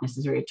not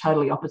necessarily a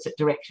totally opposite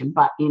direction,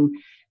 but in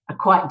a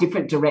quite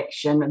different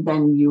direction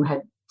than you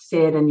had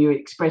said and you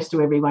expressed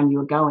to everyone you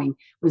were going,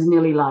 was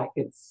nearly like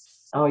you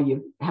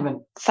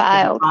haven't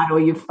failed, or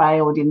you've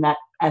failed in that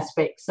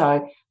aspect.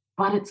 So,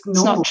 but it's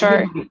normal. It's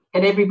not true.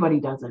 And everybody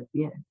does it.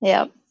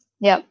 Yeah.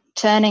 Yep.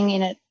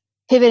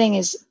 Pivoting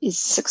is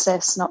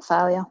success, not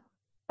failure.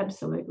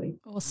 Absolutely.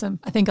 Awesome.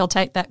 I think I'll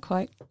take that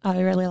quote.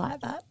 I really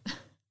like that.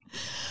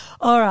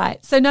 All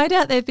right. So no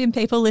doubt there have been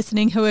people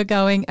listening who are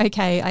going,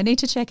 okay, I need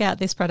to check out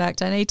this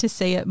product. I need to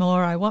see it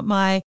more. I want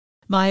my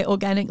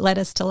organic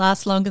lettuce to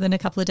last longer than a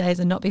couple of days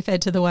and not be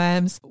fed to the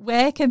worms.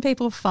 Where can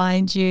people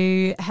find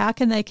you? How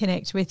can they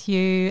connect with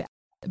you,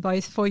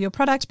 both for your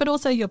product but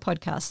also your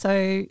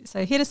podcast?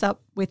 So hit us up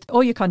with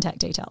all your contact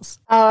details.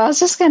 I was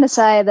just going to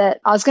say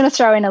that I was going to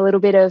throw in a little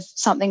bit of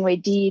something we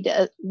did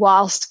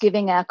whilst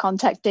giving our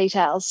contact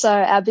details. So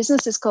our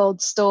business is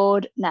called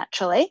Stored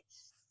Naturally.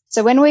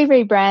 So when we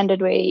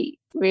rebranded, we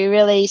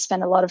really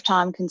spent a lot of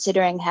time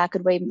considering how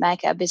could we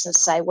make our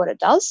business say what it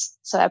does.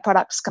 So our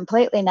product's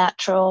completely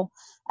natural,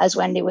 as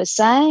Wendy was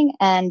saying,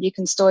 and you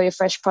can store your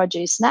fresh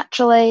produce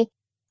naturally.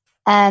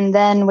 And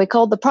then we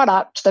called the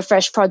product the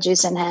Fresh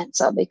Produce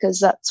Enhancer, because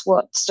that's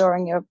what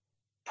storing your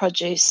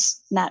produce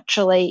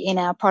naturally in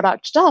our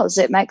product does.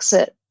 It makes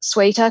it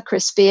sweeter,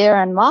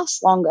 crispier, and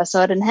lasts longer,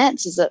 so it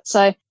enhances it.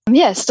 So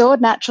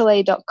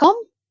storednaturally.com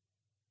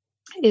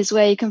is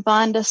where you can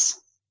find us.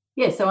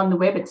 Yeah, so on the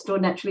web it's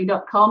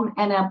storednaturally.com,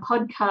 and our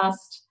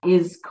podcast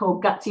is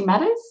called Gutsy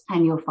Matters,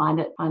 and you'll find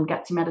it on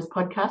Gutsy Matters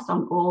podcast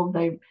on all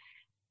the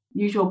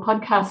usual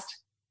podcast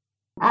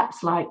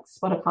apps like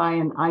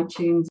Spotify and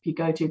iTunes. If you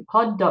go to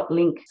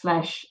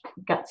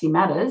pod.link/Gutsy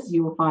Matters,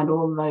 you will find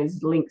all of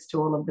those links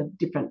to all of the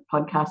different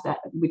podcast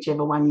apps,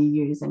 whichever one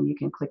you use, and you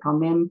can click on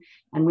them.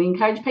 And we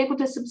encourage people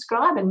to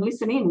subscribe and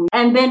listen in.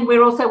 And then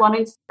we're also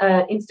on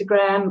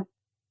Instagram.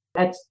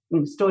 That's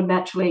Stored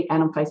Naturally,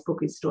 and on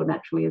Facebook is Stored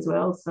Naturally as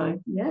well. So,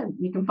 yeah,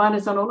 you can find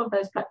us on all of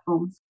those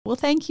platforms. Well,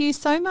 thank you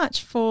so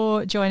much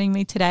for joining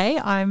me today.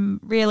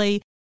 I'm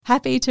really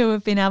happy to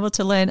have been able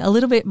to learn a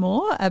little bit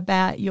more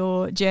about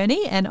your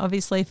journey, and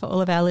obviously for all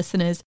of our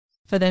listeners,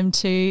 for them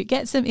to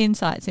get some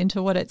insights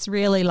into what it's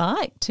really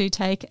like to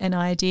take an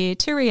idea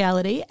to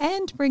reality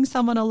and bring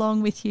someone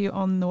along with you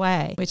on the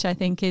way, which I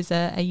think is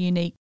a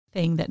unique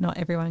thing that not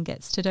everyone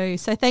gets to do.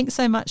 So thanks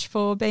so much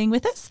for being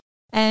with us.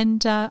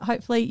 And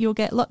hopefully you'll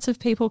get lots of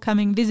people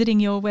visiting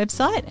your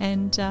website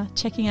and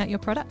checking out your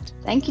product.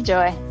 Thank you,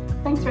 Joy.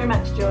 Thanks very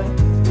much, Joy.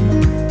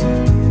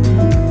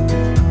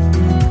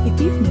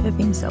 If you've never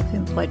been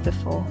self-employed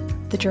before,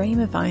 the dream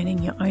of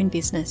owning your own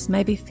business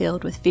may be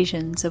filled with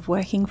visions of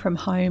working from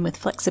home with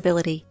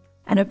flexibility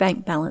and a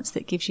bank balance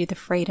that gives you the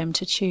freedom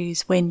to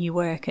choose when you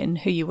work and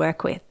who you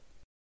work with.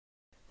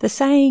 The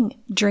saying,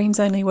 dreams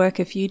only work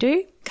if you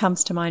do,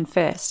 comes to mind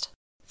first,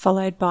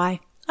 followed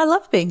by, I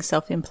love being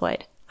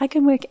self-employed. I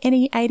can work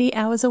any 80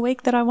 hours a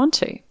week that I want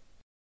to.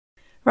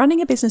 Running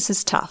a business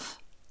is tough.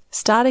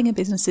 Starting a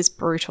business is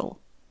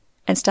brutal.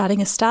 And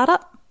starting a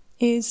startup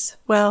is,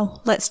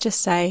 well, let's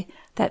just say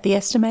that the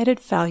estimated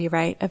failure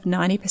rate of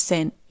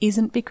 90%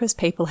 isn't because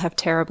people have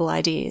terrible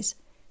ideas.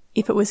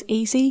 If it was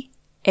easy,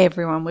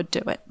 everyone would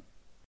do it.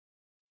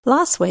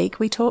 Last week,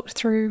 we talked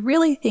through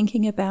really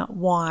thinking about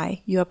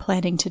why you are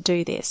planning to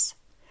do this.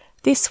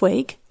 This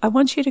week, I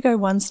want you to go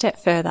one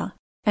step further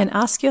and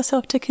ask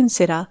yourself to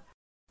consider,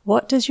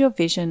 what does your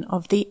vision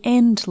of the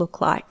end look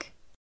like?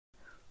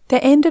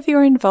 The end of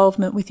your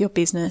involvement with your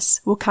business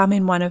will come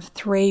in one of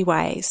three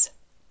ways.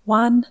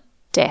 1,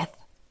 death,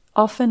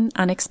 often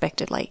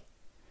unexpectedly.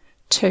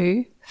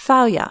 2,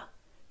 failure.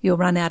 You'll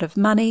run out of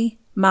money,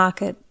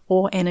 market,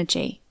 or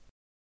energy.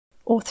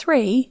 Or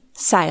 3,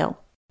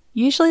 sale,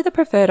 usually the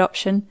preferred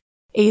option,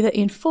 either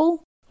in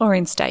full or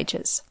in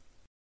stages.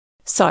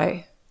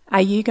 So,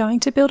 are you going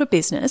to build a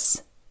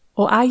business?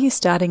 Or are you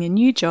starting a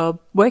new job,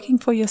 working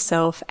for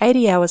yourself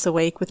 80 hours a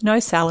week with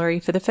no salary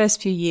for the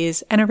first few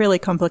years and a really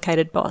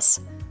complicated boss?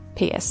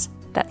 P.S.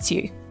 That's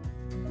you.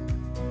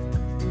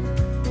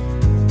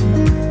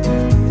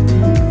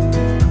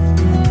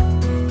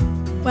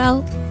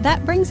 Well,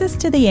 that brings us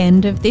to the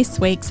end of this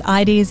week's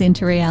Ideas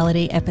into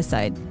Reality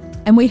episode,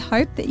 and we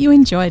hope that you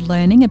enjoyed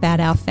learning about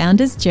our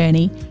founder's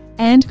journey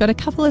and got a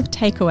couple of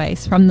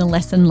takeaways from the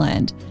lesson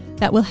learned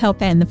that will help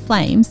fan the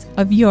flames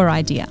of your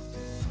idea.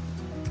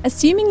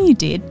 Assuming you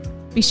did,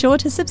 be sure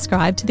to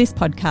subscribe to this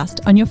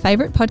podcast on your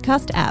favourite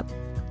podcast app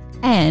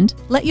and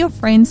let your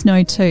friends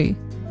know too.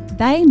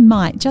 They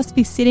might just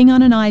be sitting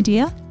on an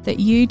idea that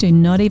you do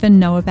not even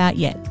know about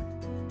yet.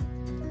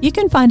 You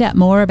can find out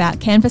more about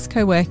Canvas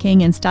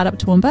Co-working and Startup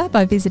Toowoomba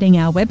by visiting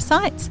our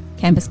websites,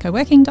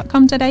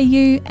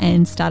 canvascoworking.com.au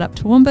and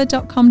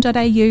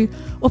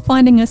startuptoowoomba.com.au, or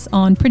finding us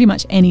on pretty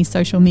much any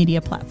social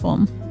media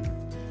platform.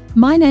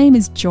 My name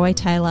is Joy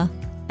Taylor,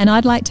 and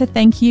I'd like to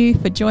thank you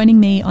for joining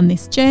me on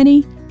this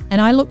journey, and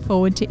I look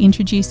forward to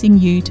introducing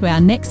you to our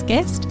next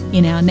guest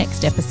in our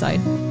next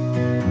episode.